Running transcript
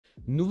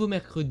Nouveau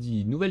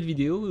mercredi, nouvelle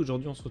vidéo et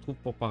aujourd'hui on se retrouve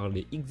pour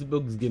parler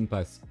Xbox Game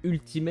Pass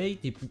Ultimate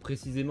et plus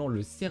précisément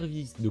le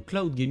service de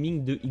cloud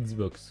gaming de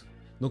Xbox.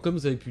 Donc comme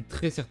vous avez pu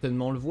très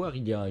certainement le voir,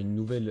 il y a une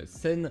nouvelle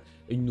scène,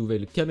 une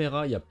nouvelle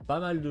caméra, il y a pas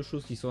mal de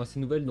choses qui sont assez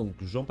nouvelles donc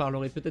j'en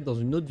parlerai peut-être dans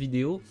une autre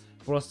vidéo.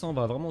 Pour l'instant on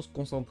va vraiment se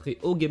concentrer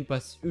au Game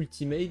Pass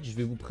Ultimate, je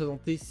vais vous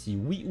présenter si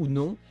oui ou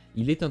non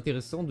il est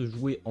intéressant de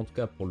jouer en tout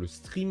cas pour le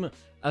stream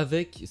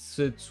avec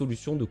cette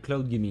solution de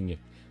cloud gaming.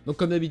 Donc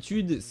comme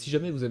d'habitude, si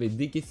jamais vous avez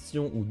des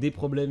questions ou des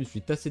problèmes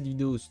suite à cette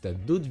vidéo ou suite à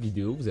d'autres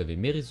vidéos, vous avez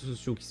mes réseaux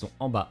sociaux qui sont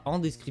en bas en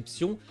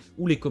description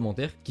ou les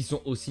commentaires qui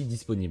sont aussi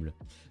disponibles.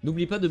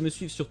 N'oubliez pas de me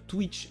suivre sur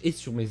Twitch et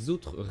sur mes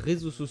autres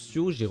réseaux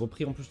sociaux, j'ai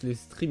repris en plus les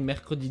streams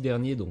mercredi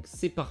dernier donc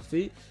c'est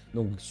parfait.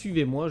 Donc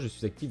suivez-moi, je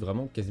suis actif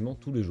vraiment quasiment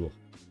tous les jours.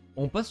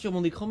 On passe sur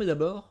mon écran mais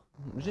d'abord,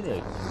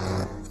 générique.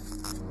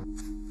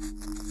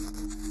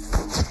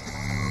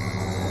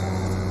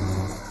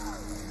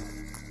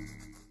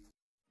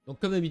 Donc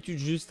comme d'habitude,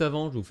 juste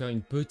avant, je vais vous faire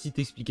une petite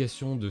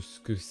explication de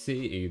ce que c'est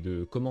et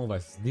de comment va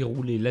se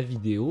dérouler la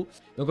vidéo.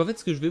 Donc en fait,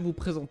 ce que je vais vous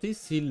présenter,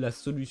 c'est la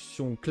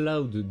solution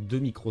cloud de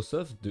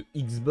Microsoft, de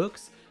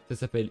Xbox. Ça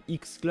s'appelle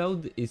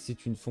xCloud et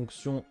c'est une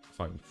fonction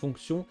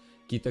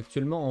qui est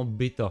actuellement en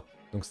bêta.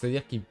 Donc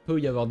c'est-à-dire qu'il peut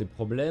y avoir des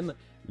problèmes,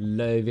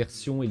 la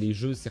version et les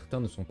jeux,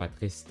 certains ne sont pas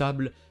très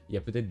stables, il y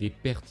a peut-être des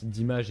pertes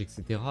d'images,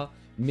 etc.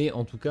 Mais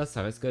en tout cas,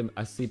 ça reste quand même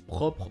assez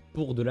propre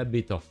pour de la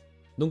bêta.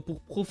 Donc pour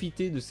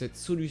profiter de cette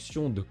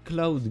solution de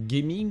cloud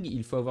gaming,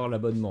 il faut avoir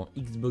l'abonnement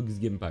Xbox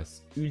Game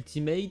Pass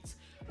Ultimate,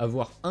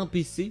 avoir un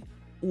PC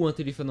ou un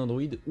téléphone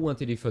Android ou un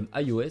téléphone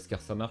iOS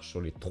car ça marche sur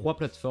les trois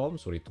plateformes,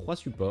 sur les trois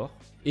supports,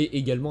 et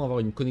également avoir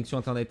une connexion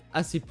internet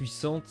assez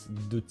puissante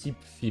de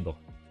type fibre.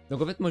 Donc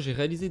en fait moi j'ai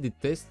réalisé des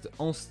tests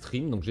en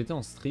stream, donc j'étais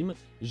en stream,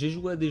 j'ai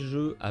joué à des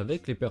jeux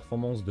avec les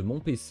performances de mon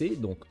PC,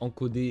 donc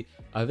encodé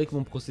avec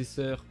mon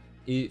processeur,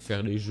 et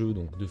faire les jeux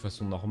donc de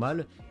façon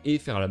normale et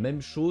faire la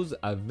même chose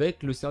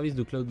avec le service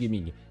de cloud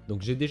gaming.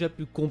 Donc j'ai déjà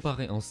pu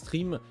comparer en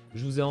stream,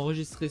 je vous ai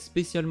enregistré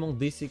spécialement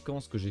des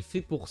séquences que j'ai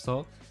fait pour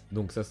ça,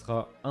 donc ça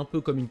sera un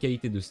peu comme une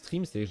qualité de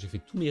stream, c'est-à-dire que j'ai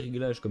fait tous mes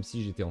réglages comme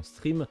si j'étais en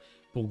stream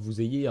pour que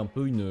vous ayez un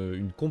peu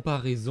une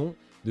comparaison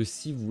de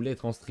si vous voulez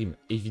être en stream.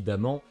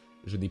 Évidemment,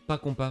 je n'ai pas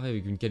comparé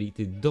avec une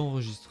qualité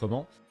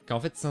d'enregistrement, car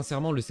en fait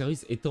sincèrement le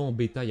service étant en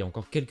bêta, il y a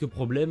encore quelques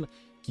problèmes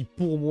qui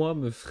pour moi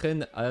me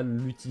freinent à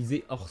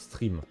l'utiliser hors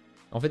stream.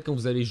 En fait, quand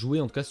vous allez jouer,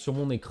 en tout cas sur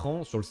mon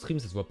écran, sur le stream,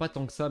 ça se voit pas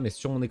tant que ça, mais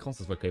sur mon écran, ça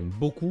se voit quand même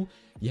beaucoup.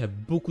 Il y a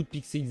beaucoup de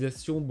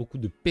pixelisation, beaucoup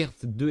de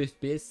pertes de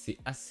FPS, c'est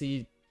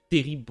assez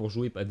terrible pour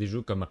jouer à des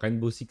jeux comme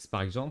Rainbow Six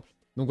par exemple.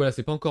 Donc voilà,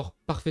 c'est pas encore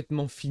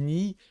parfaitement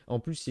fini. En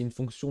plus, il y a une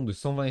fonction de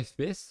 120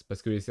 FPS,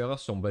 parce que les serveurs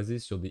sont basés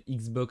sur des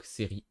Xbox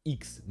série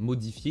X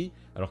modifiés,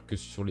 alors que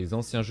sur les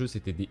anciens jeux,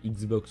 c'était des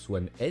Xbox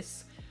One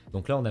S.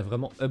 Donc là, on a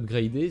vraiment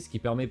upgradé, ce qui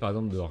permet par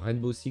exemple de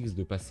Rainbow Six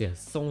de passer à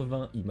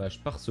 120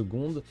 images par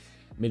seconde.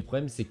 Mais le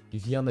problème, c'est que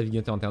via un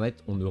navigateur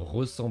internet, on ne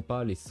ressent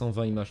pas les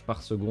 120 images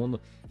par seconde.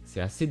 C'est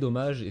assez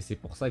dommage et c'est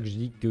pour ça que je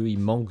dis qu'il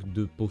manque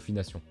de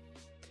peaufination.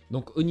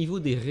 Donc au niveau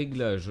des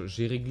réglages,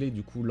 j'ai réglé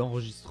du coup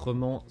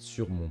l'enregistrement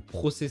sur mon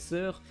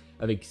processeur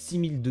avec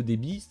 6000 de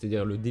débit,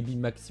 c'est-à-dire le débit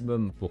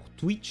maximum pour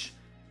Twitch,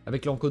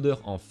 avec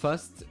l'encodeur en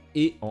fast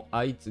et en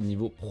height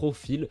niveau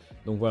profil.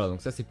 Donc voilà,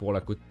 donc ça c'est pour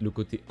le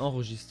côté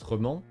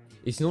enregistrement.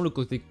 Et sinon le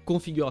côté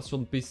configuration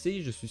de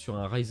PC, je suis sur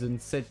un Ryzen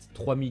 7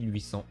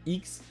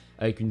 3800X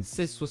avec une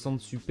 1660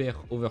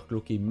 Super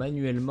overclockée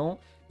manuellement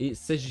et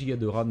 16 Go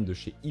de RAM de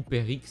chez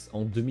HyperX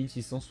en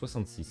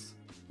 2666.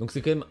 Donc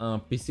c'est quand même un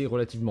PC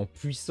relativement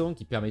puissant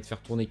qui permet de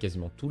faire tourner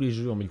quasiment tous les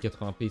jeux en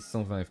 1080p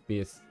 120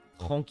 fps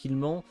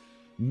tranquillement.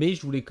 Mais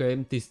je voulais quand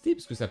même tester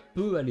parce que ça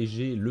peut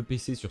alléger le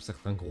PC sur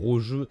certains gros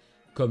jeux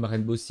comme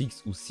Rainbow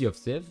Six ou Sea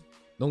of Thieves.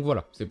 Donc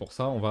voilà, c'est pour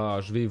ça,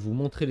 je vais vous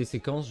montrer les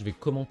séquences, je vais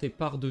commenter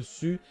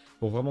par-dessus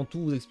pour vraiment tout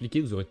vous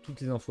expliquer. Vous aurez toutes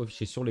les infos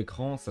affichées sur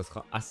l'écran, ça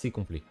sera assez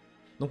complet.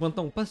 Donc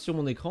maintenant on passe sur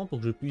mon écran pour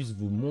que je puisse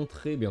vous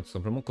montrer tout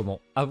simplement comment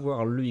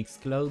avoir le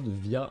xCloud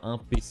via un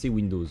PC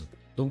Windows.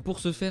 Donc pour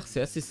ce faire c'est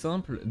assez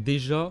simple,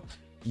 déjà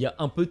il y a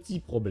un petit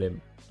problème.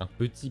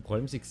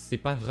 C'est que c'est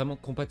pas vraiment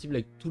compatible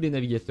avec tous les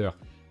navigateurs.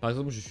 Par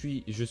exemple je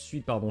suis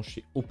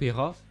chez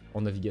Opera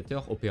en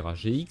navigateur Opera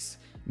GX,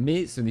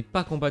 mais ce n'est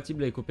pas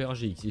compatible avec Opera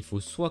GX. Il faut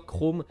soit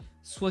Chrome,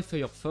 soit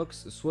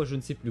Firefox, soit je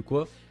ne sais plus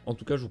quoi. En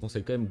tout cas je vous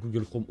conseille quand même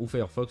Google Chrome ou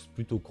Firefox,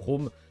 plutôt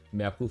Chrome,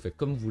 mais après vous faites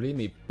comme vous voulez,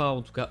 mais pas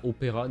en tout cas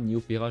Opera ni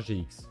Opera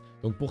GX.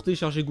 Donc pour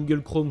télécharger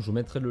Google Chrome, je vous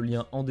mettrai le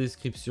lien en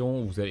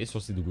description, vous allez sur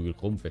le site de Google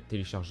Chrome, vous faites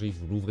télécharger,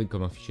 vous l'ouvrez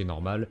comme un fichier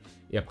normal,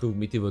 et après vous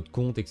mettez votre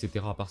compte,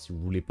 etc. à part si vous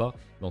voulez pas,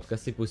 mais en tout cas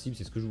c'est possible,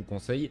 c'est ce que je vous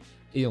conseille.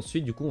 Et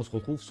ensuite du coup on se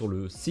retrouve sur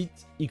le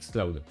site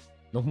xCloud.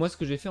 Donc moi ce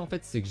que j'ai fait en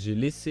fait c'est que j'ai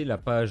laissé la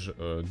page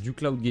du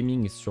cloud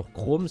gaming sur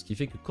Chrome, ce qui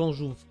fait que quand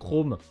j'ouvre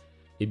Chrome,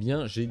 eh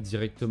bien j'ai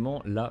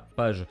directement la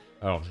page.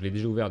 Alors je l'ai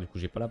déjà ouvert, du coup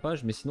j'ai pas la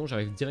page, mais sinon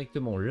j'arrive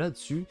directement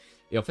là-dessus.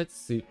 Et en fait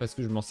c'est parce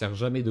que je m'en sers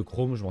jamais de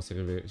Chrome, je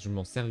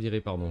m'en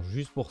servirai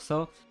juste pour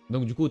ça.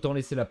 Donc du coup autant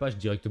laisser la page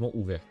directement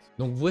ouverte.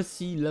 Donc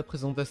voici la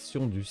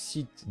présentation du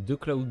site de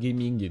cloud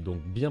gaming, et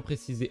donc bien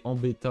précisé en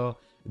bêta,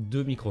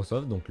 de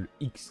Microsoft, donc le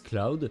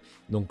xCloud.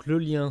 Donc le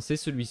lien c'est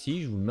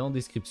celui-ci, je vous le mets en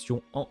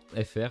description en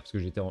FR, parce que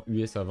j'étais en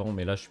US avant,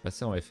 mais là je suis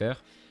passé en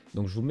FR.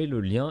 Donc je vous mets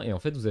le lien, et en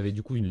fait vous avez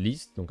du coup une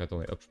liste, donc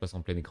attendez, hop, je passe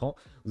en plein écran.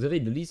 Vous avez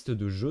une liste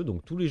de jeux,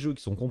 donc tous les jeux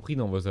qui sont compris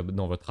dans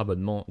votre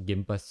abonnement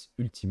Game Pass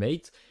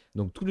Ultimate.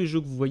 Donc tous les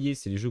jeux que vous voyez,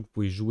 c'est les jeux que vous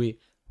pouvez jouer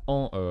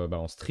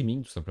en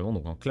streaming, tout simplement,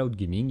 donc en cloud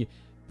gaming.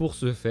 Pour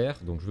ce faire,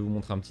 donc je vais vous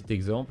montrer un petit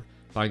exemple.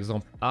 Par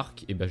exemple,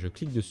 Arc, et je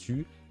clique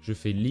dessus, je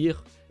fais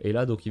lire, et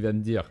là donc il va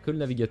me dire que le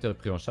navigateur est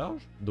pris en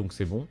charge, donc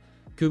c'est bon,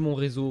 que mon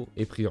réseau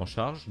est pris en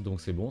charge,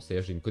 donc c'est bon,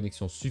 c'est-à-dire j'ai une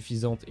connexion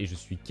suffisante et je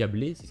suis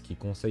câblé, c'est ce qu'il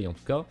conseille en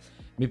tout cas,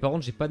 mais par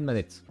contre j'ai pas de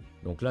manette.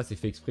 Donc là c'est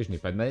fait exprès, je n'ai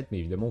pas de manette, mais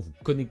évidemment vous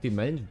connectez une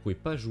manette, vous pouvez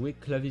pas jouer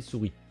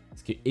clavier-souris,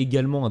 ce qui est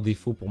également un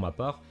défaut pour ma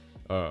part,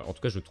 en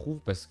tout cas je trouve,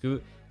 parce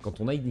que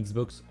quand on a une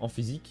Xbox en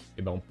physique,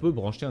 on peut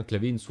brancher un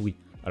clavier et une souris,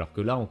 alors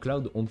que là en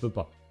cloud on ne peut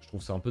pas. Je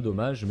trouve ça un peu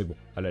dommage, mais bon,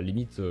 à la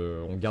limite,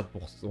 on garde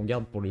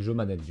pour les jeux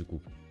manettes du coup.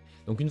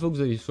 Donc une fois que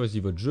vous avez choisi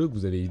votre jeu, que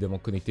vous avez évidemment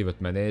connecté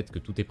votre manette, que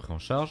tout est pris en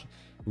charge,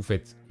 vous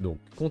faites donc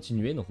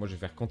continuer. Donc moi je vais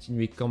faire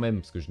continuer quand même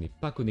parce que je n'ai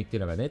pas connecté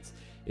la manette.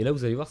 Et là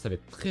vous allez voir, ça va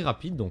être très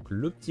rapide. Donc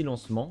le petit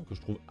lancement que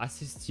je trouve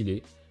assez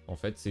stylé. En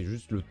fait, c'est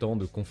juste le temps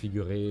de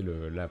configurer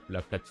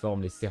la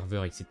plateforme, les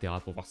serveurs, etc.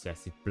 pour voir s'il y a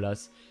assez de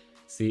place.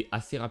 C'est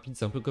assez rapide,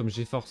 c'est un peu comme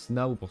GeForce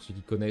Now pour ceux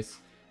qui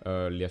connaissent.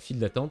 La file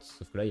d'attente,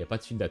 sauf que là il n'y a pas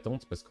de file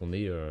d'attente parce qu'on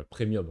est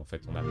premium en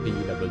fait, on a payé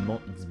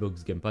l'abonnement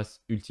Xbox Game Pass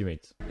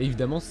Ultimate. Et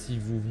évidemment si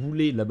vous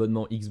voulez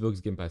l'abonnement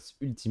Xbox Game Pass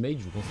Ultimate,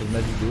 je vous conseille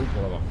ma vidéo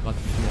pour l'avoir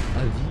gratuitement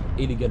à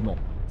vie et légalement.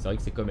 C'est vrai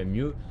que c'est quand même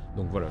mieux,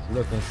 donc voilà, je vous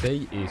la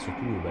conseille et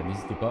surtout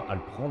n'hésitez pas à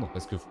le prendre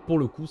parce que pour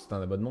le coup c'est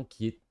un abonnement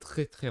qui est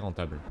très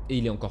rentable. Et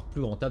il est encore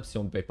plus rentable si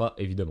on ne paye pas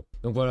évidemment.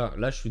 Donc voilà,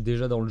 là je suis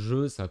déjà dans le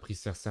jeu, ça a pris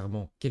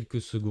sincèrement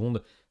quelques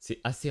secondes, c'est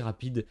assez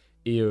rapide.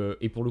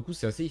 Et pour le coup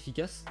c'est assez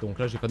efficace, donc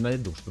là j'ai pas de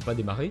manette donc je peux pas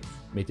démarrer,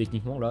 mais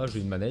techniquement là j'ai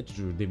une manette,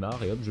 je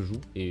démarre et hop je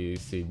joue, et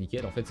c'est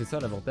nickel. En fait c'est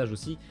ça l'avantage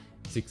aussi,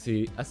 c'est que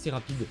c'est assez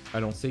rapide à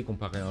lancer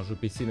comparé à un jeu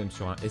PC même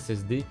sur un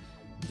SSD,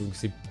 donc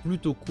c'est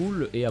plutôt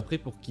cool. Et après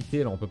pour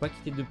quitter, alors on peut pas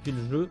quitter depuis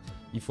le jeu,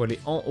 il faut aller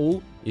en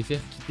haut et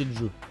faire quitter le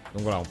jeu.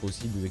 Donc voilà, on peut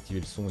aussi désactiver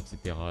le son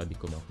etc, des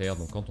commentaires,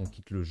 donc quand on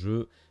quitte le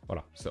jeu,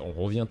 voilà, ça, on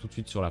revient tout de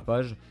suite sur la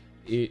page.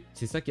 Et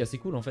c'est ça qui est assez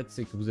cool en fait,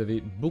 c'est que vous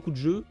avez beaucoup de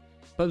jeux,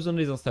 pas besoin de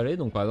les installer.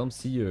 Donc par exemple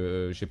si,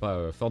 je sais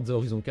pas, Forza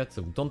Horizon 4 ça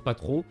vous tente pas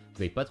trop, vous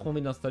n'avez pas trop envie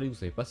de l'installer, vous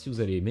savez pas si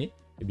vous allez aimer,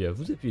 et bien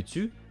vous appuyez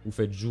dessus, vous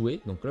faites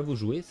jouer, donc là vous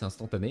jouez, c'est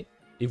instantané,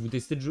 et vous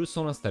testez le jeu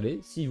sans l'installer.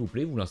 S'il vous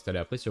plaît, vous l'installez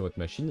après sur votre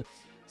machine,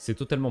 c'est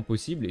totalement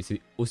possible et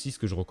c'est aussi ce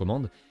que je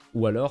recommande.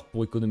 Ou alors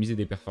pour économiser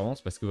des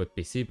performances parce que votre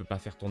PC ne peut pas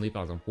faire tourner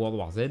par exemple World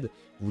War Z,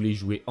 vous voulez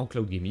jouer en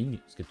cloud gaming,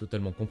 ce qui est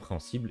totalement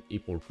compréhensible, et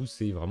pour le coup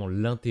c'est vraiment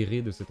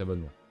l'intérêt de cet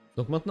abonnement.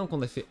 Donc maintenant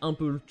qu'on a fait un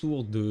peu le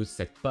tour de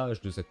cette page,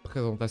 de cette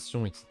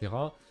présentation, etc.,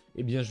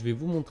 eh bien je vais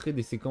vous montrer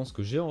des séquences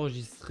que j'ai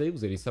enregistrées.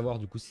 Vous allez savoir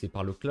du coup si c'est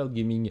par le cloud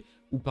gaming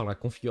ou par la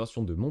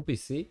configuration de mon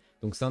PC.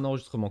 Donc c'est un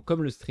enregistrement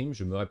comme le stream,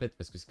 je me répète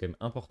parce que c'est quand même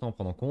important à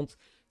prendre en compte.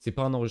 C'est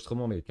pas un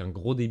enregistrement mais avec un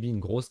gros débit, une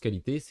grosse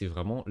qualité, c'est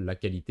vraiment la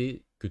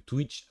qualité que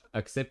Twitch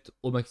accepte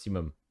au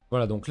maximum.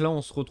 Voilà, donc là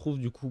on se retrouve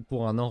du coup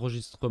pour un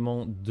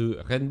enregistrement de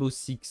Rainbow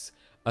Six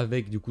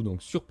avec du coup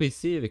donc sur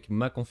PC avec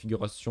ma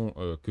configuration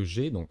que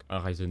j'ai, donc un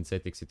Ryzen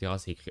 7 etc,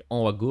 c'est écrit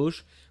en haut à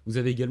gauche. Vous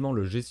avez également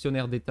le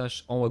gestionnaire des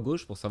tâches en haut à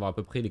gauche pour savoir à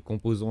peu près les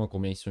composants,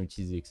 combien ils sont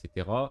utilisés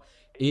etc.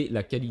 Et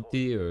la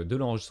qualité de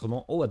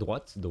l'enregistrement en haut à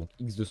droite, donc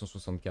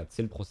X264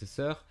 c'est le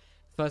processeur,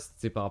 Fast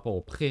c'est par rapport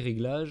au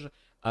pré-réglage,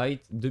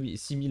 Height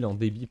 6000 en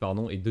débit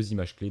pardon, et 2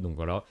 images clés, donc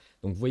voilà.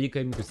 Donc vous voyez quand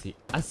même que c'est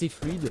assez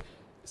fluide.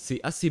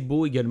 C'est assez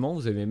beau également,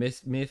 vous avez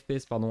mes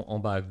FPS pardon, en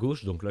bas à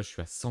gauche, donc là je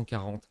suis à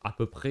 140 à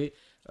peu près,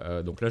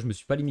 donc là je me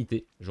suis pas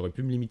limité, j'aurais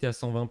pu me limiter à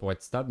 120 pour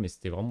être stable, mais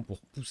c'était vraiment pour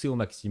pousser au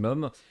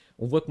maximum.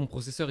 On voit que mon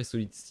processeur est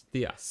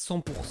sollicité à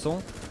 100%,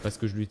 parce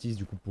que je l'utilise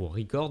du coup pour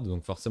record,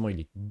 donc forcément il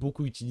est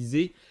beaucoup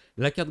utilisé.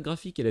 La carte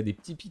graphique elle a des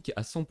petits pics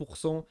à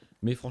 100%,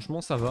 mais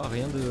franchement ça va,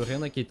 rien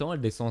d'inquiétant,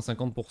 elle descend à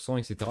 50%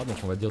 etc, donc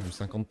on va dire du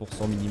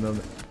 50% minimum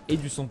et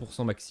du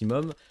 100%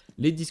 maximum.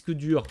 Les disques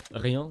durs,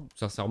 rien,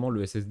 sincèrement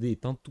le SSD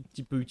est un tout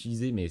petit peu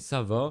utilisé mais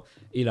ça va,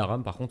 et la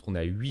RAM par contre on est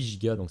à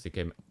 8 Go, donc c'est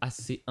quand même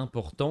assez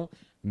important.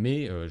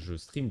 Mais je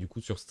stream du coup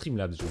sur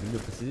Streamlabs, j'ai oublié de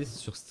le préciser, c'est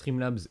sur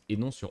Streamlabs et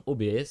non sur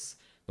OBS.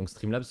 Donc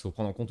Streamlabs, il faut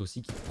prendre en compte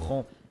aussi qu'il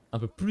prend un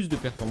peu plus de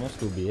performance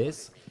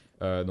qu'OBS.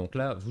 Donc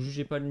là, vous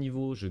jugez pas le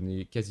niveau, je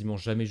n'ai quasiment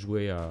jamais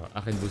joué à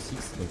Rainbow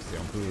Six, donc c'est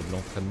un peu de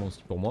l'entraînement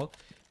aussi pour moi.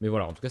 Mais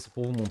voilà, en tout cas c'est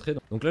pour vous montrer.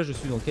 Donc là je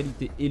suis en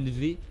qualité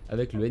élevée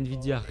avec le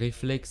Nvidia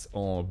Reflex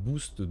en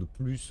boost de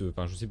plus,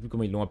 enfin je sais plus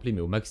comment ils l'ont appelé,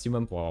 mais au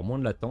maximum pour avoir moins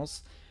de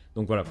latence.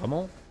 Donc voilà,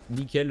 vraiment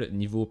nickel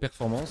niveau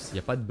performance, il n'y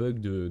a pas de bug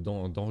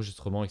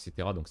d'enregistrement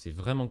etc. Donc c'est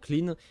vraiment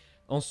clean.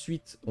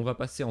 Ensuite, on va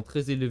passer en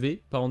très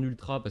élevé, pas en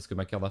ultra parce que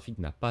ma carte graphique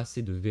n'a pas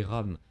assez de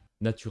VRAM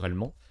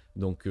naturellement.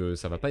 Donc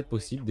ça va pas être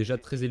possible. Déjà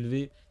très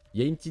élevé, il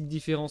y a une petite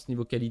différence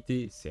niveau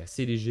qualité, c'est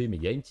assez léger mais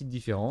il y a une petite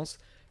différence.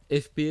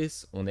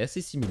 FPS, on est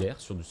assez similaire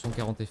sur du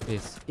 140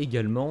 FPS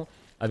également.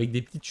 avec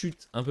des petites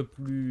chutes un peu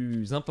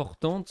plus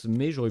importantes,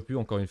 mais j'aurais pu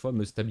encore une fois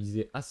me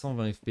stabiliser à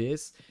 120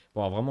 fps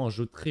pour avoir vraiment un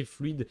jeu très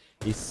fluide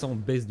et sans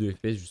baisse de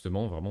fps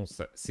justement. Vraiment,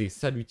 c'est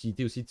ça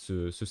l'utilité aussi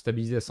de se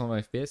stabiliser à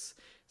 120 fps,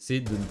 c'est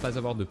de ne pas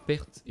avoir de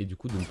perte et du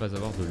coup de ne pas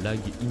avoir de lag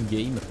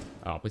in-game.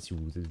 Alors après, si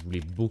vous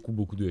voulez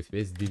beaucoup de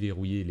fps,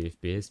 déverrouiller les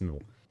fps, mais bon.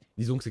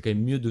 Disons que c'est quand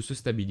même mieux de se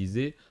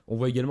stabiliser. On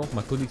voit également que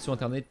ma connexion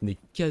internet n'est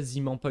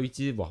quasiment pas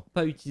utilisée, voire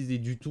pas utilisée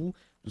du tout.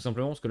 Tout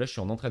simplement parce que là je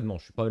suis en entraînement,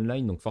 je suis pas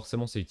online, donc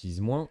forcément ça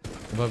utilise moins.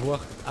 On va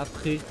voir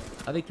après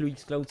avec le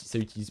xCloud si ça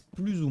utilise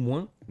plus ou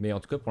moins. Mais en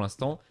tout cas pour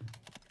l'instant,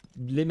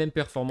 les mêmes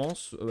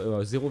performances,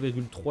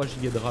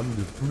 0,3 Go de RAM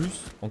de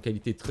plus en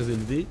qualité très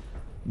élevée.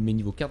 Mais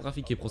niveau carte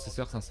graphique et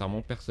processeur,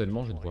 sincèrement,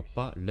 personnellement, je ne vois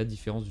pas la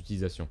différence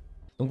d'utilisation.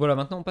 Donc voilà,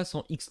 maintenant on passe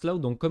en xCloud.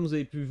 Donc comme vous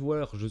avez pu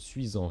voir, je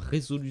suis en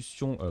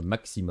résolution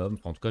maximum.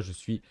 Enfin, en tout cas, je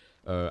suis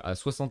à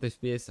 60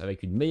 fps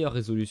avec une meilleure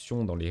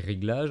résolution dans les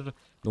réglages.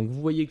 Donc vous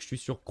voyez que je suis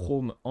sur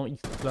Chrome en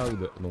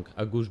xCloud, donc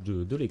à gauche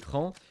de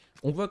l'écran.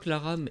 On voit que la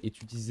RAM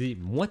est utilisée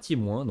moitié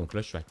moins. Donc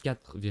là, je suis à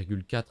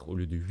 4,4 au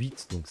lieu de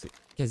 8. Donc c'est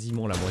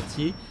quasiment la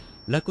moitié.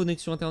 La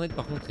connexion internet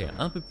par contre est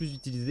un peu plus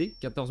utilisée,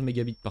 14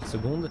 mégabits par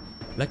seconde.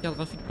 La carte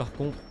graphique par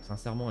contre,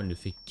 sincèrement, elle ne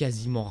fait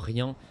quasiment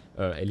rien.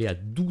 Elle est à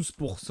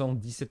 12%,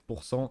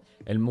 17%.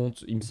 Elle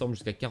monte, il me semble,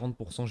 jusqu'à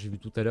 40%, j'ai vu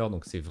tout à l'heure,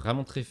 donc c'est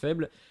vraiment très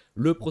faible.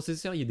 Le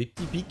processeur, il y a des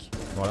petits pics,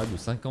 voilà, de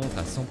 50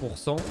 à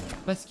 100%,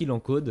 parce qu'il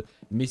encode,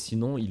 mais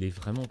sinon, il est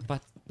vraiment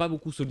pas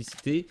beaucoup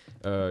sollicité.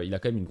 Il a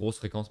quand même une grosse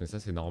fréquence, mais ça,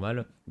 c'est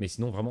normal. Mais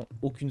sinon, vraiment,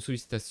 aucune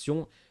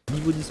sollicitation.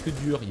 Niveau disque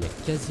dur, il n'y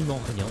a quasiment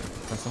rien.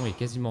 Sincèrement, il n'y a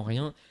quasiment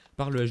rien.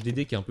 Par le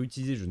HDD qui est un peu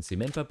utilisé, je ne sais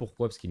même pas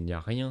pourquoi, parce qu'il n'y a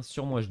rien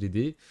sur mon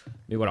HDD.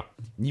 Mais voilà,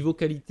 niveau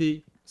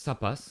qualité, ça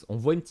passe. On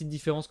voit une petite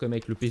différence quand même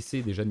avec le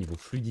PC, déjà niveau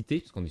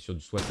fluidité, parce qu'on est sur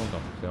du 60,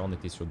 alors tout à l'heure on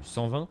était sur du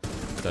 120.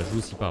 Ça joue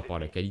aussi par rapport à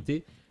la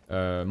qualité.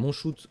 Mon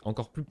shoot,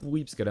 encore plus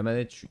pourri, parce qu'à la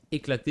manette, je suis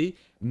éclaté.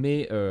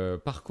 Mais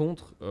par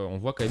contre, on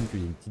voit quand même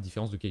qu'il y a une petite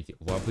différence de qualité.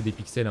 On voit un peu des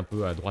pixels un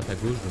peu à droite à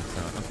gauche, donc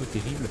c'est un peu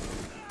terrible.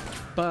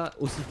 Pas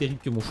aussi terrible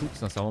que mon shoot,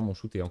 sincèrement mon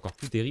shoot est encore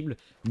plus terrible,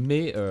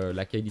 mais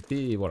la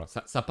qualité, voilà,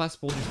 ça passe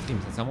pour du stream,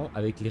 sincèrement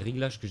avec les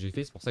réglages que j'ai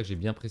fait, c'est pour ça que j'ai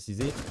bien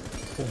précisé,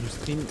 pour du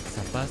stream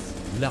ça passe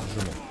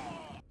largement.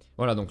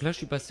 Voilà, donc là je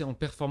suis passé en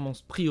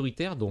performance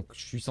prioritaire, donc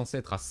je suis censé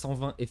être à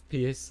 120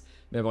 fps,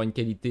 mais avoir une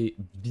qualité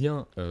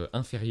bien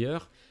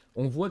inférieure.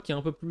 On voit qu'il y a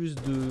un peu plus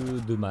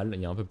de mal,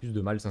 il y a un peu plus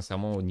de mal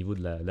sincèrement au niveau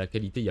de la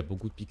qualité, il y a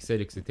beaucoup de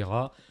pixels, etc.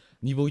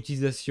 Niveau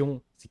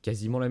utilisation, c'est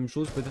quasiment la même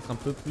chose, peut-être un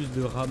peu plus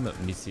de RAM,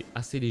 mais c'est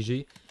assez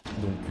léger.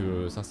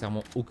 Donc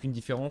sincèrement, aucune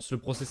différence. Le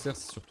processeur,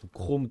 c'est surtout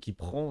Chrome qui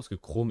prend, parce que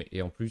Chrome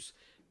est en plus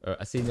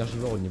assez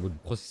énergivore au niveau du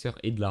processeur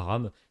et de la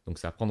RAM. Donc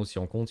c'est à prendre aussi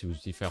en compte. Si vous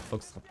utilisez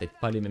Firefox, ce sera peut-être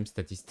pas les mêmes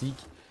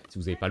statistiques. Si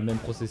vous n'avez pas le même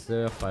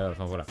processeur, enfin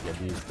voilà, il y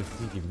a des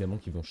statistiques évidemment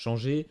qui vont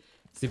changer.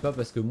 C'est pas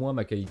parce que moi,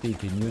 ma qualité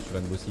était mieux sur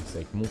Rainbow Six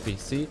avec mon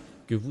PC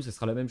que vous, ça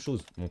sera la même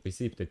chose. Mon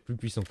PC est peut-être plus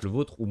puissant que le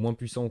vôtre ou moins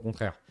puissant au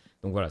contraire.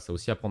 Donc voilà, ça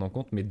aussi à prendre en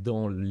compte, mais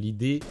dans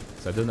l'idée,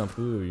 ça donne un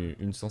peu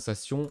une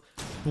sensation.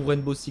 Pour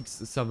Rainbow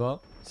Six, ça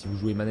va. Si vous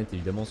jouez manette,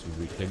 évidemment, si vous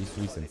jouez clavier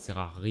souris, ça ne sert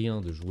à rien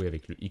de jouer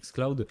avec le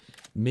xCloud.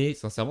 Mais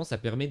sincèrement, ça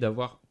permet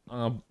d'avoir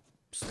un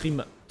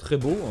stream très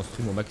beau, un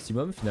stream au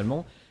maximum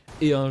finalement,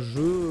 et un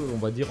jeu, on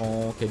va dire,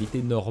 en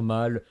qualité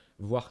normale,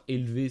 voire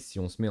élevée si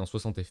on se met en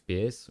 60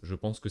 fps. Je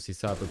pense que c'est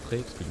ça à peu près,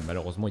 parce que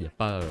malheureusement, il n'y a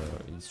pas,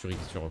 sur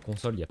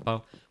console, il n'y a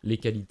pas les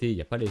qualités, il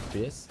n'y a pas les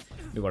fps.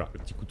 Mais voilà, le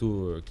petit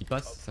couteau qui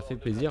passe, ça fait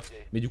plaisir.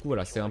 Mais du coup,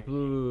 voilà, c'est un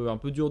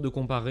peu dur de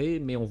comparer,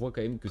 mais on voit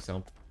quand même que c'est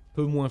un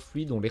peu moins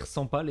fluide, on les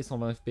ressent pas, les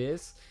 120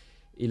 fps,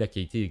 et la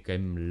qualité est quand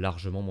même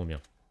largement moins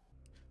bien.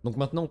 Donc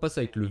maintenant on passe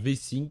avec le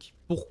V-Sync.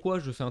 Pourquoi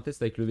je fais un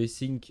test avec le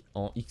V-Sync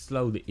en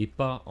xCloud et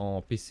pas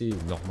en PC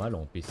normal,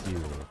 en PC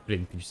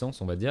pleine puissance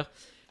on va dire?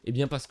 Eh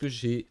bien parce que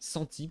j'ai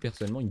senti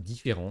personnellement une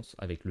différence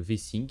avec le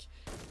V-Sync.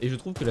 Et je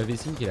trouve que la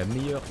V-Sync est la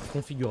meilleure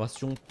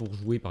configuration pour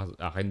jouer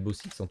à Rainbow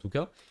Six en tout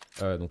cas.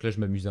 Donc là je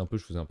m'amusais un peu,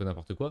 je faisais un peu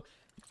n'importe quoi.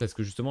 Parce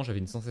que justement j'avais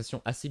une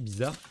sensation assez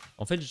bizarre.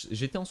 En fait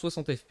j'étais en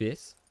 60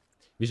 fps.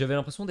 Mais j'avais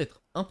l'impression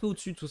d'être un peu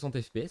au-dessus de 60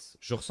 fps.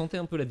 Je ressentais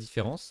un peu la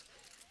différence.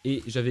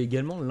 Et j'avais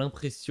également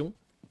l'impression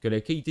que la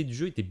qualité du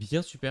jeu était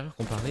bien supérieure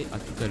comparée à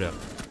tout à l'heure.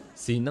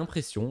 C'est une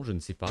impression, je ne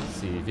sais pas,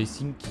 c'est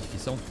V-Sync qui fait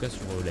ça en tout cas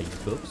sur la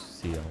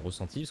Xbox, c'est un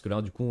ressenti, parce que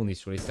là du coup on est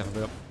sur les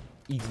serveurs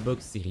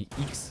Xbox série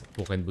X,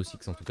 pour Rainbow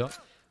Six en tout cas.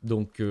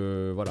 Donc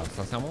voilà,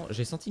 sincèrement,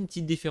 j'ai senti une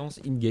petite différence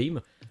in-game.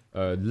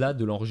 Là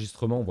de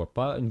l'enregistrement, on voit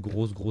pas une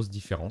grosse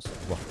différence,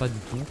 voire pas du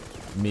tout.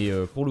 Mais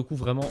pour le coup,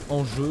 vraiment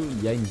en jeu,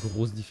 il y a une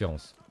grosse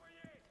différence.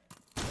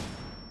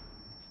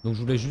 Donc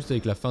je vous laisse juste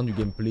avec la fin du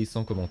gameplay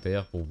sans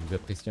commentaire pour vous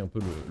apprécier un peu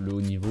le haut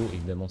niveau.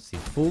 Évidemment c'est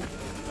faux.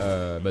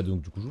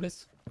 Donc du coup je vous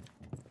laisse.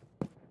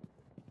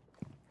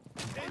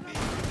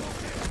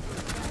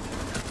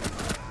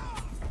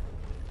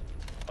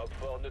 Hop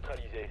fort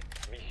neutralisé.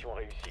 Mission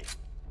réussie.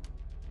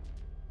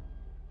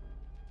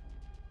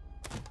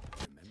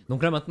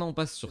 Donc là maintenant on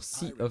passe sur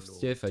Sea of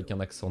Thief avec un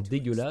accent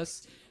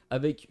dégueulasse.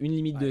 avec une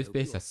limite de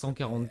FPS à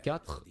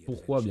 144.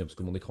 Pourquoi? Bien parce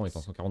que mon écran est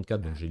en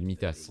 144, donc j'ai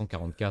limité à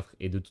 144.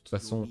 Et de toute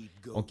façon,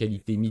 en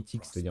qualité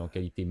mythique, c'est-à-dire en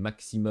qualité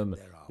maximum,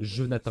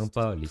 je n'atteins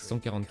pas les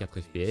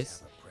 144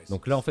 FPS.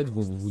 Donc là, en fait,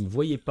 vous ne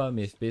voyez pas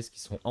mes FPS qui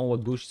sont en haut à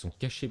gauche, ils sont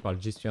cachés par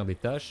le gestionnaire des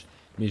tâches.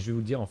 Mais je vais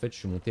vous dire, en fait, je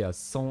suis monté à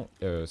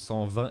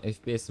 120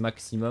 FPS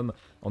maximum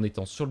en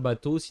étant sur le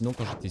bateau. Sinon,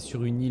 quand j'étais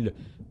sur une île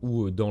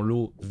ou dans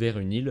l'eau vers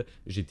une île,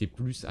 j'étais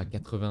plus à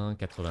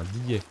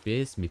 80-90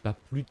 FPS, mais pas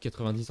plus de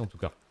 90 en tout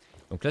cas.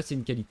 Donc là, c'est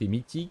une qualité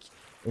mythique.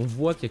 On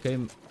voit qu'il y a quand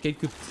même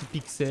quelques petits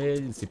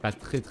pixels, c'est pas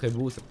très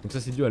beau. Donc ça,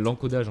 c'est dû à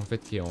l'encodage en fait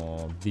qui est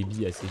en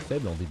débit assez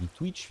faible, en débit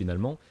Twitch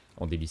finalement,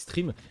 en débit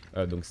stream.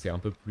 Donc c'est un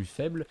peu plus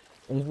faible.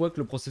 On voit que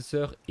le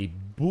processeur est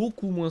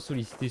beaucoup moins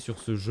sollicité sur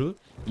ce jeu.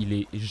 Il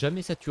est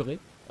jamais saturé.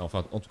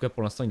 Enfin, en tout cas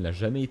pour l'instant, il n'a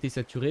jamais été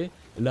saturé.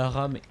 La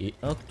RAM est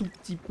un tout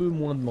petit peu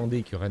moins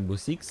demandée que Rainbow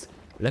Six.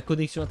 La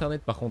connexion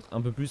internet par contre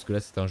un peu plus, que là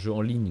c'est un jeu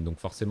en ligne, donc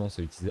forcément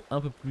ça utilise un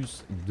peu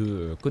plus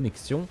de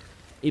connexion.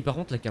 Et par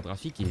contre la carte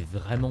graphique est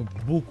vraiment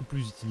beaucoup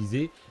plus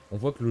utilisée. On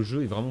voit que le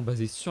jeu est vraiment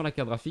basé sur la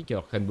carte graphique,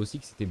 alors que Rainbow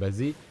Six était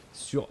basé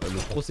sur le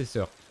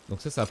processeur.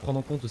 Donc ça à prendre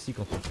en compte aussi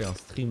quand on fait un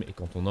stream et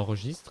quand on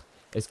enregistre.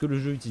 Est-ce que le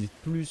jeu utilise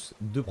plus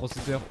de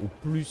processeur ou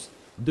plus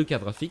de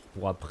carte graphique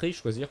pour après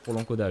choisir pour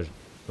l'encodage?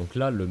 Donc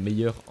là le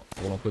meilleur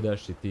pour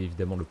l'encodage c'était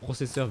évidemment le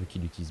processeur vu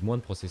qu'il utilise moins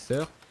de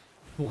processeur.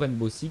 Pour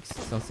Rainbow Six,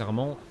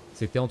 sincèrement,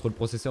 c'était entre le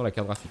processeur et la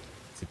carte graphique.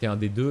 C'était un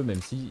des deux,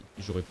 même si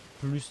j'aurais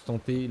plus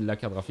tenté la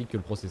carte graphique que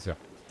le processeur.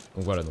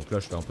 Donc voilà, donc là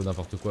je fais un peu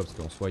n'importe quoi parce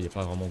qu'en soi il n'y a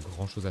pas vraiment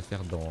grand chose à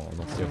faire dans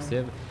Sea of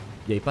Thieves.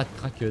 Il n'y avait pas de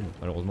Kraken,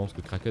 malheureusement, parce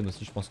que Kraken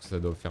aussi je pense que ça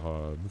doit faire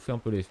bouffer un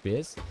peu les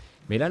FPS.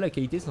 Mais là la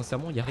qualité,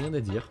 sincèrement, il n'y a rien à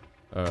dire.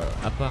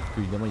 À part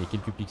qu'évidemment il y a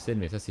quelques pixels,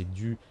 mais ça c'est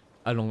dû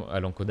à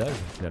l'encodage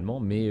finalement.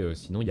 Mais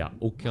sinon il n'y a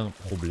aucun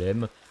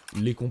problème.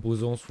 Les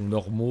composants sont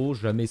normaux,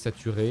 jamais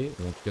saturés,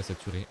 ou en tout cas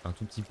saturés un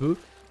tout petit peu.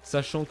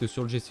 Sachant que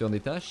sur le gestionnaire des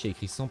tâches, il y a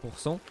écrit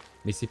 100%,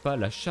 mais c'est pas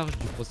la charge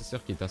du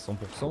processeur qui est à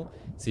 100%,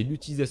 c'est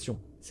l'utilisation.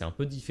 C'est un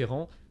peu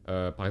différent.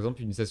 Par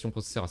exemple, une utilisation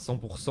processeur à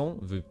 100%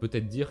 veut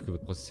peut-être dire que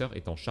votre processeur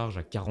est en charge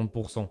à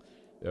 40%.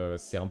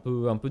 C'est un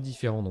peu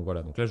différent, donc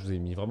voilà. Donc là, je vous ai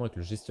mis vraiment avec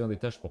le gestionnaire des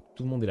tâches pour que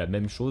tout le monde ait la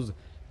même chose,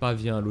 pas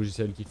via un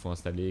logiciel qu'il faut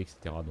installer,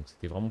 etc. Donc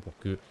c'était vraiment pour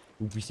que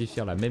vous puissiez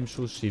faire la même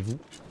chose chez vous.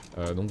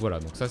 Donc voilà,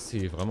 donc ça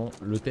c'est vraiment,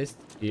 le test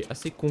est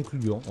assez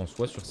concluant en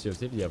soi sur Sea of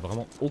Thieves, il n'y a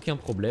vraiment aucun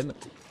problème.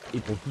 Et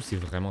pour le coup, c'est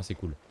vraiment assez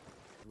cool.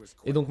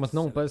 Et donc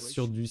maintenant, on passe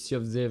sur du Sea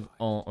of Thieves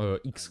en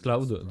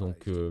xCloud.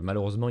 Donc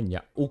malheureusement, il n'y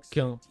a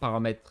aucun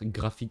paramètre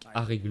graphique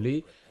à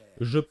régler.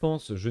 Je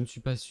pense, je ne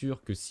suis pas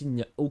sûr que s'il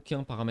n'y a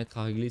aucun paramètre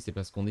à régler, c'est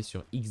parce qu'on est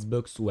sur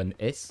Xbox One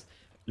S.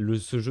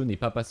 Ce jeu n'est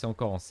pas passé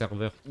encore en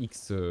serveur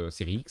X,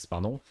 série X,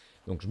 pardon.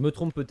 Donc je me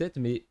trompe peut-être,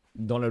 mais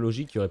dans la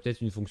logique, il y aurait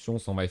peut-être une fonction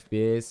 120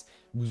 FPS,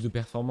 boost de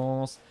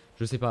performance,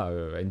 je sais pas,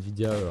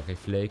 Nvidia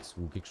Reflex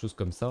ou quelque chose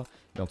comme ça.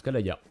 Mais en tout cas, là,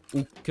 il n'y a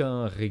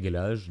aucun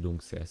réglage,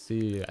 donc c'est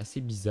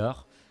assez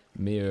bizarre.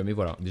 Mais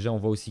voilà, déjà on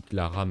voit aussi que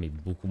la RAM est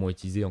beaucoup moins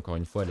utilisée, encore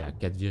une fois elle est à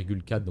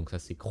 4,4, donc ça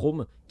c'est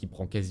Chrome qui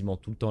prend quasiment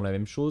tout le temps la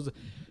même chose.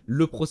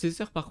 Le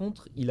processeur par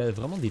contre, il a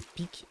vraiment des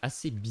pics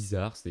assez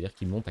bizarres, c'est-à-dire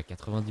qu'il monte à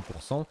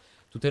 90%.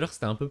 Tout à l'heure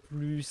c'était un peu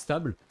plus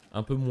stable,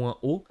 un peu moins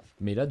haut,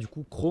 mais là du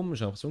coup Chrome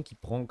j'ai l'impression qu'il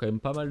prend quand même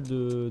pas mal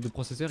de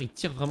processeurs, il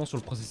tire vraiment sur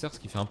le processeur, ce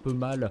qui fait un peu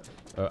mal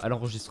à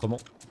l'enregistrement.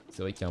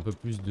 C'est vrai qu'il y a un peu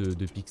plus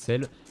de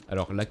pixels.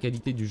 Alors la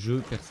qualité du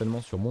jeu,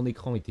 personnellement sur mon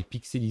écran était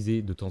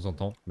pixelisée de temps en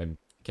temps, même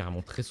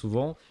carrément très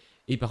souvent.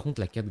 Et par contre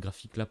la carte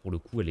graphique là pour le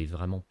coup elle est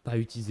vraiment pas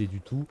utilisée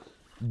du tout.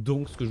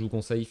 Donc ce que je vous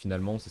conseille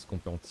finalement, c'est ce qu'on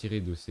peut en tirer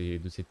de ces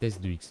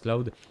tests de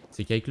xCloud,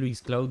 c'est qu'avec le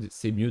xCloud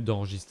c'est mieux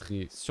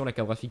d'enregistrer sur la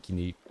carte graphique qui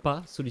n'est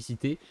pas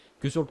sollicitée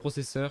que sur le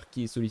processeur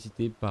qui est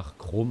sollicité par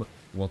Chrome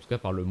ou en tout cas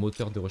par le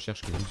moteur de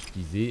recherche que vous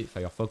utilisez.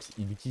 Firefox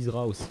il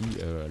utilisera aussi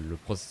le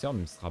processeur,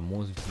 même s'il sera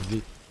moins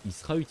utilisé, il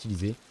sera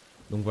utilisé.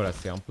 Donc voilà,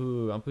 c'est un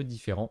peu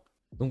différent.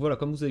 Donc voilà,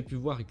 comme vous avez pu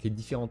voir avec les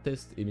différents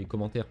tests et mes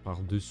commentaires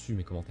par-dessus,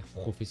 mes commentaires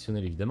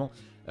professionnels évidemment,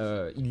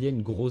 il y a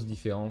une grosse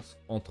différence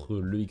entre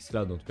le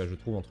xCloud, en tout cas je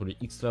trouve, entre le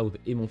xCloud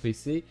et mon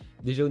PC.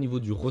 Déjà au niveau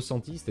du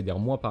ressenti, c'est-à-dire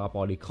moi par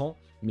rapport à l'écran,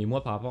 mais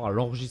moi par rapport à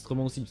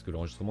l'enregistrement aussi, parce que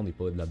l'enregistrement n'est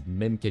pas de la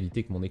même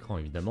qualité que mon écran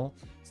évidemment.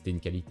 C'était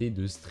une qualité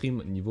de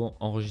stream niveau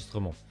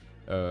enregistrement.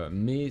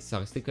 Mais ça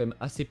restait quand même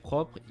assez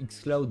propre.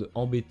 xCloud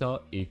en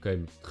bêta est quand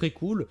même très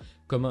cool.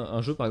 Comme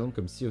un jeu par exemple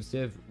comme Sea of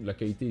Thieves, la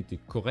qualité était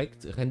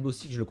correcte. Rainbow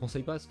Six je le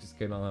conseille pas parce que c'est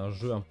quand même un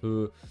jeu un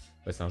peu...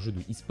 Bah, c'est un jeu de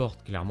e-sport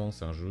clairement,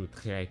 c'est un jeu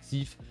très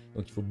réactif.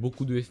 Donc il faut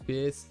beaucoup de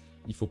FPS,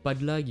 il faut pas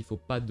de lag, il faut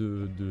pas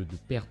de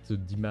perte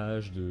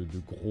d'image, de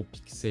gros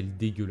pixels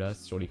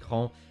dégueulasses sur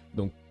l'écran.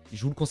 Donc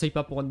je vous le conseille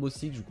pas pour Rainbow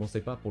Six, je vous le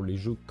conseille pas pour les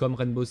jeux comme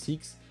Rainbow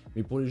Six.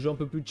 Mais pour les jeux un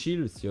peu plus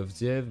chill, Sea of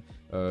Thieves,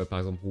 par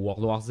exemple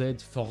World War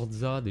Z,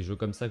 Forza, des jeux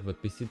comme ça que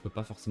votre PC ne peut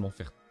pas forcément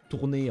faire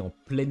tourner en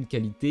pleine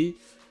qualité,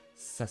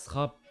 ça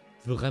sera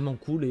vraiment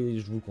cool et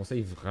je vous le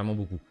conseille vraiment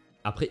beaucoup.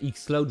 Après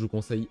xCloud, je vous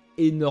conseille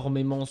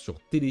énormément sur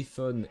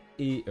téléphone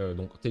et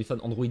donc téléphone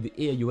Android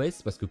et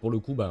iOS parce que pour le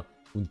coup, bah,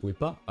 vous ne pouvez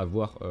pas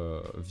avoir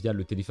via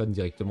le téléphone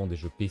directement des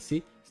jeux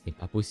PC, ce n'est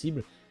pas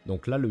possible.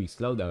 Donc là, le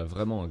xCloud a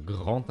vraiment un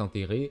grand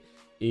intérêt.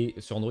 Et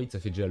sur Android, ça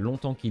fait déjà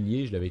longtemps qu'il y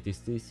est, je l'avais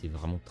testé, c'est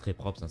vraiment très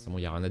propre, sincèrement,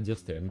 il n'y a rien à dire,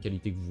 c'était la même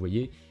qualité que vous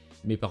voyez.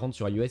 Mais par contre,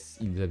 sur iOS,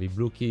 ils avaient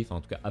bloqué, enfin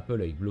en tout cas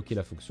Apple avait bloqué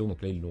la fonction,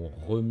 donc là ils l'ont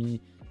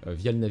remis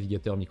via le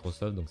navigateur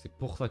Microsoft, donc c'est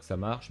pour ça que ça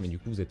marche, mais du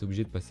coup vous êtes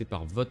obligé de passer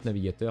par votre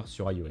navigateur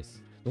sur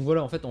iOS. Donc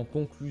voilà, en fait, en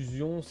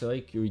conclusion, c'est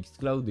vrai que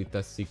xCloud est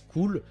assez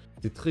cool,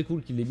 c'est très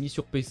cool qu'il l'ait mis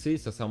sur PC,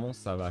 sincèrement,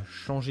 ça va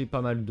changer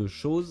pas mal de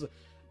choses.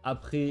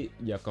 Après,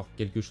 il y a encore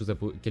quelques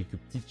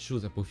petites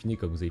choses à peaufiner,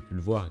 comme vous avez pu le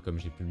voir et comme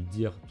j'ai pu le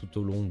dire tout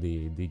au long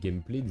des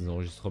gameplays, des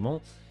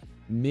enregistrements.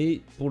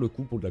 Mais pour le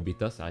coup, pour de la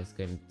bêta, ça reste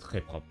quand même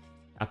très propre.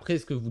 Après,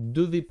 est-ce que vous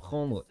devez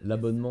prendre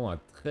l'abonnement à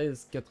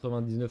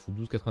 13,99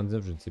 ou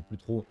 12,99, je ne sais plus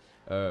trop,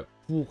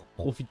 pour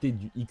profiter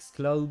du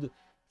xCloud?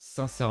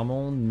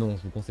 Sincèrement, non.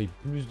 Je vous conseille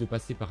plus de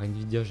passer par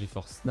Nvidia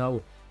GeForce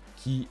Now,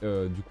 qui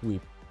du coup est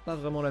pas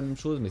vraiment la même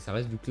chose, mais ça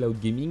reste du cloud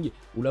gaming,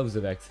 où là vous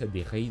avez accès à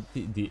des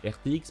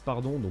RTX,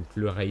 pardon, donc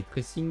le ray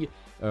tracing,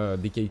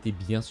 des qualités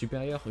bien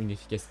supérieures, une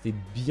efficacité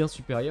bien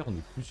supérieure, on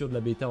n'est plus sur de la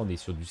bêta, on est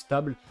sur du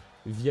stable,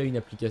 via une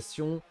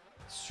application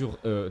sur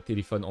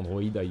téléphone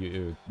Android,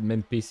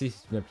 même PC,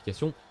 c'est une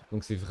application,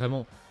 donc c'est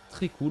vraiment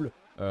très cool.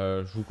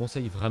 Je vous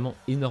conseille vraiment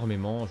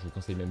énormément, je vous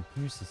conseille même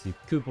plus si c'est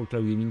que pour le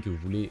cloud gaming que vous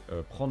voulez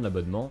prendre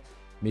l'abonnement.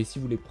 Mais si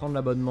vous voulez prendre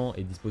l'abonnement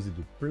et disposer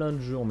de plein de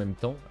jeux en même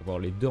temps, avoir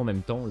les deux en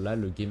même temps, là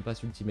le Game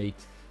Pass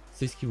Ultimate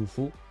c'est ce qu'il vous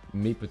faut,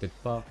 mais peut-être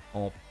pas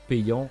en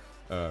payant,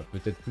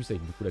 peut-être plus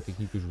avec du coup la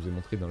technique que je vous ai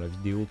montré dans la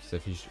vidéo qui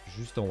s'affiche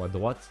juste en haut à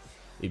droite,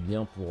 et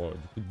bien pour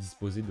du coup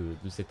disposer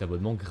de cet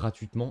abonnement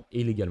gratuitement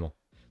et légalement.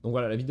 Donc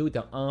voilà, la vidéo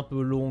était un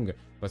peu longue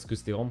parce que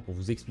c'était vraiment pour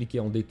vous expliquer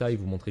en détail,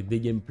 vous montrer des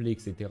gameplays,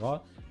 etc.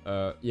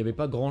 Il n'y avait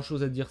pas grand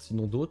chose à dire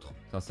sinon d'autres.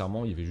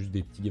 Sincèrement, il y avait juste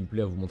des petits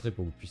gameplays à vous montrer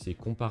pour que vous puissiez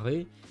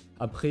comparer.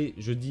 Après,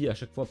 je dis à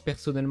chaque fois,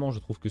 personnellement, je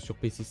trouve que sur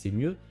PC c'est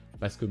mieux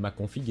parce que ma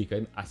config est quand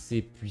même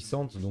assez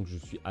puissante, donc je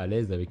suis à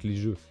l'aise avec les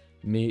jeux.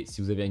 Mais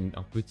si vous avez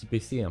un petit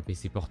PC, un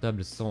PC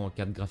portable sans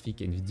carte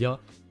graphique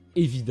Nvidia,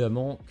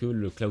 évidemment que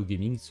le cloud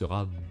gaming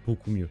sera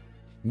beaucoup mieux.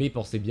 Mais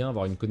pensez bien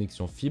avoir une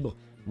connexion fibre.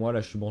 Moi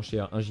là je suis branché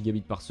à 1 gigabit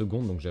par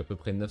seconde, donc j'ai à peu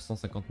près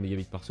 950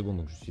 mégabits par seconde,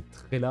 donc je suis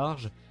très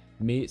large.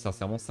 Mais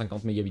sincèrement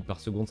 50 mégabits par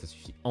seconde ça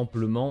suffit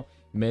amplement,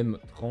 même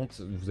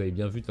 30, vous avez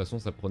bien vu de toute façon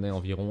ça prenait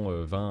environ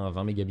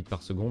 20 mégabits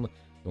par seconde.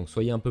 Donc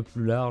soyez un peu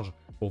plus large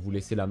pour vous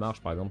laisser la marge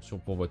par exemple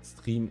pour votre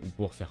stream ou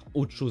pour faire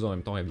autre chose en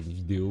même temps, regarder une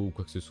vidéo ou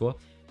quoi que ce soit.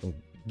 Donc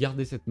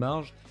gardez cette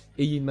marge.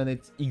 Ayez une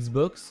manette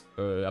Xbox,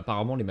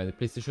 apparemment les manettes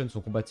PlayStation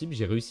sont compatibles,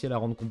 j'ai réussi à la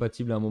rendre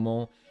compatible à un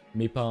moment,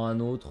 mais pas à un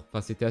autre.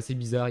 Enfin, c'était assez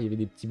bizarre, il y avait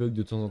des petits bugs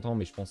de temps en temps,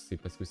 mais je pense que c'est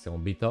parce que c'est en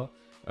bêta.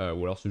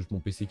 Ou alors c'est juste mon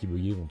PC qui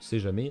buguait, on ne sait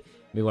jamais.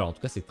 Mais voilà, en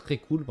tout cas, c'est très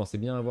cool. Pensez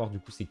bien avoir du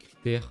coup ces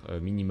critères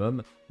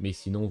minimum. Mais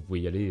sinon, vous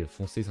pouvez y aller,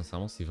 foncer,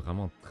 sincèrement, c'est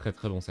vraiment un très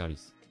très bon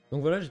service.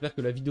 Donc voilà, j'espère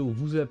que la vidéo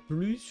vous a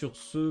plu. Sur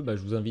ce,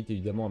 je vous invite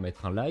évidemment à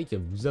mettre un like, à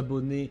vous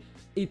abonner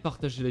et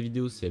partager la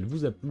vidéo si elle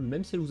vous a plu.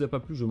 Même si elle vous a pas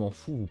plu, je m'en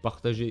fous, vous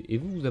partagez et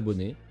vous vous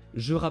abonnez.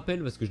 Je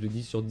rappelle, parce que je l'ai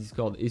dit sur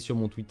Discord et sur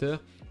mon Twitter,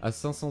 à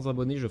 500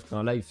 abonnés, je ferai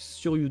un live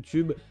sur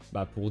YouTube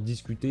pour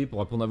discuter, pour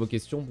répondre à vos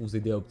questions, pour vous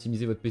aider à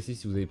optimiser votre PC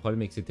si vous avez des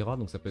problèmes, etc.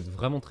 Donc ça peut être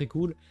vraiment très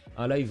cool.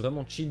 Un live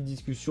vraiment chill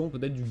discussion,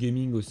 peut-être du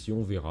gaming aussi,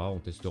 on verra, on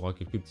testera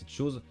quelques petites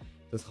choses.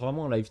 Ça sera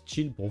vraiment un live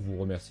chill pour vous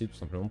remercier tout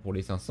simplement pour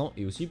les 500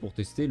 et aussi pour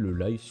tester le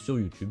live sur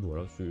YouTube.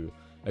 Voilà,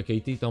 la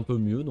qualité est un peu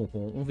mieux, donc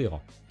on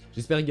verra.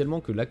 J'espère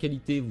également que la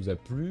qualité vous a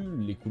plu,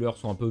 les couleurs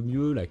sont un peu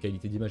mieux, la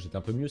qualité d'image est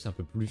un peu mieux, c'est un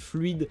peu plus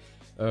fluide.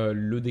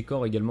 Le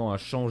décor également a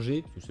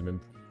changé, parce que c'est même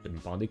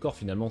pas un décor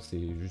finalement, c'est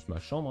juste ma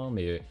chambre, hein,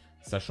 mais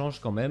ça change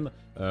quand même.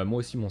 Moi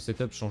aussi mon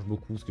setup change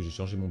beaucoup, parce que j'ai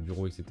changé mon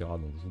bureau, etc.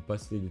 Donc je vous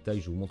passe les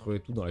détails, je vous montrerai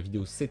tout dans la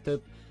vidéo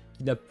setup,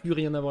 qui n'a plus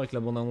rien à voir avec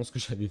la bande-annonce que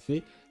j'avais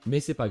fait, mais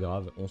c'est pas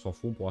grave, on s'en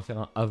fout, on pourra faire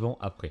un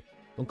avant-après.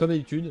 Donc comme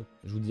d'habitude,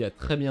 je vous dis à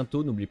très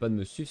bientôt, n'oubliez pas de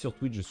me suivre sur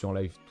Twitch, je suis en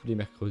live tous les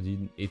mercredis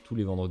et tous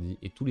les vendredis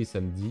et tous les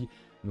samedis.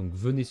 Donc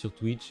venez sur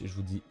Twitch, je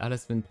vous dis à la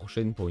semaine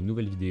prochaine pour une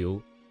nouvelle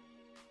vidéo.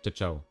 Ciao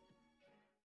ciao.